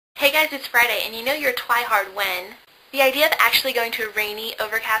Hey guys, it's Friday, and you know you're TwiHard when the idea of actually going to a rainy,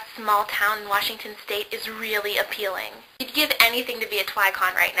 overcast small town in Washington State is really appealing. You'd give anything to be at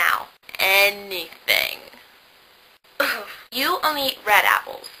TwiCon right now. Anything. You only eat red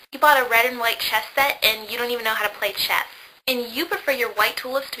apples. You bought a red and white chess set, and you don't even know how to play chess. And you prefer your white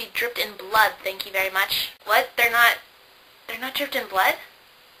tulips to be dripped in blood, thank you very much. What? They're not dripped in blood?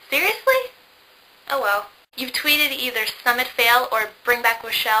 Seriously? Oh well. You've tweeted either Summit Fail or Bring Back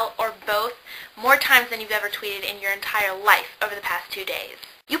Rochelle or both more times than you've ever tweeted in your entire life over the past 2 days.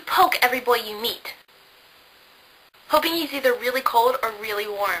 You poke every boy you meet, hoping he's either really cold or really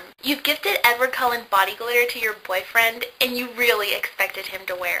warm. You've gifted Edward Cullen body glitter to your boyfriend, and you really expected him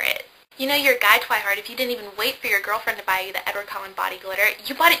to wear it. You know you're a guy, TwiHard, if you didn't even wait for your girlfriend to buy you the Edward Cullen body glitter.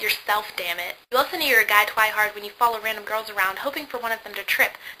 You bought it yourself, damn it. You also know you're a guy, TwiHard, when you follow random girls around, hoping for one of them to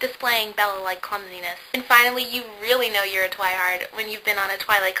trip, displaying Bella-like clumsiness. And finally, you really know you're a TwiHard when you've been on a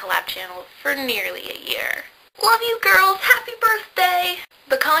Twilight collab channel for nearly a year. Love you, girls! Happy birthday!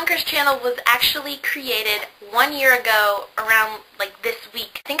 The Cullen Chris channel was actually created 1 year ago, around, this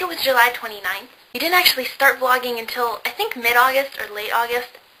week. I think it was July 29th. You didn't actually start vlogging until, I think, mid-August or late August.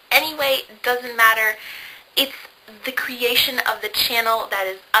 Anyway, it doesn't matter. It's the creation of the channel that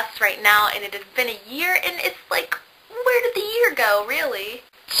is us right now, and it has been a year, and it's like, where did the year go, really?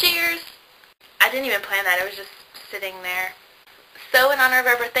 Cheers! I didn't even plan that. It was just sitting there. So, in honor of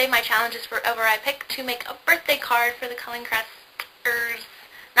our birthday, my challenge is for over I pick to make a birthday card for the Cullen Cresters.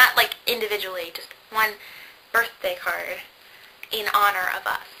 Not, individually, just one birthday card in honor of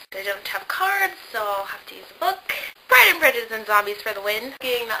us. I don't have cards, so I'll have to use a book. Pride and Prejudice and Zombies for the win.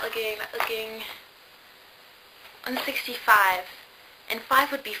 Not looking. 165. And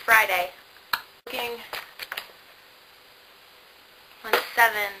 5 would be Friday. Looking.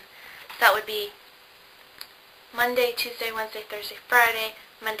 17. So that would be Monday, Tuesday, Wednesday, Thursday, Friday,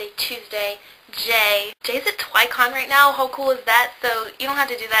 Monday, Tuesday, J. J's at TwiCon right now. How cool is that? So you don't have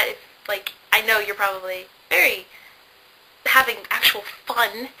to do that if, I know you're probably very having actual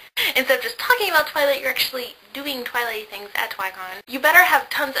fun. Instead of just talking about Twilight, you're actually doing Twilight things at TwiCon. You better have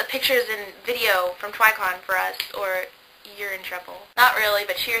tons of pictures and video from TwiCon for us, or you're in trouble. Not really,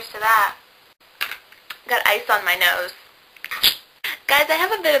 but cheers to that. Got ice on my nose. Guys, I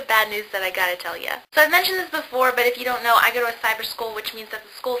have a bit of bad news that I gotta tell you. So I've mentioned this before, but if you don't know, I go to a cyber school, which means that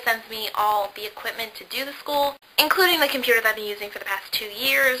the school sends me all the equipment to do the school, including the computer that I've been using for the past 2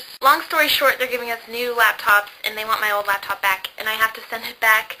 years. Long story short, they're giving us new laptops, and they want my old laptop back, and I have to send it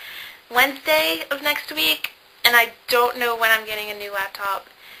back Wednesday of next week, and I don't know when I'm getting a new laptop.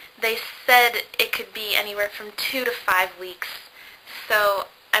 They said it could be anywhere from 2 to 5 weeks, so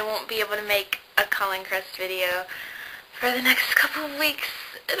I won't be able to make a Cullen Crest video for the next couple of weeks,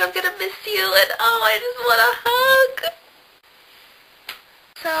 and I'm gonna miss you, and oh, I just want a hug.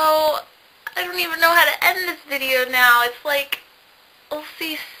 So, I don't even know how to end this video now. It's we'll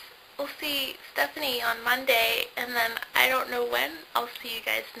see Stephanie on Monday, and then I don't know when I'll see you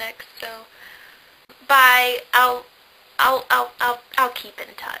guys next, so bye. I'll keep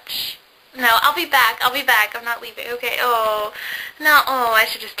in touch. No, I'll be back. I'm not leaving. Okay. Oh, no. Oh, I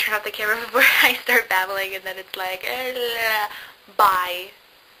should just turn off the camera before I start babbling, and then it's bye.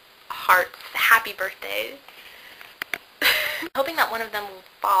 Hearts. Happy birthday. Hoping that one of them will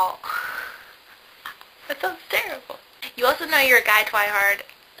fall. That sounds terrible. You also know you're a guy, TwiHard.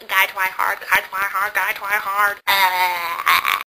 Guy, TwiHard.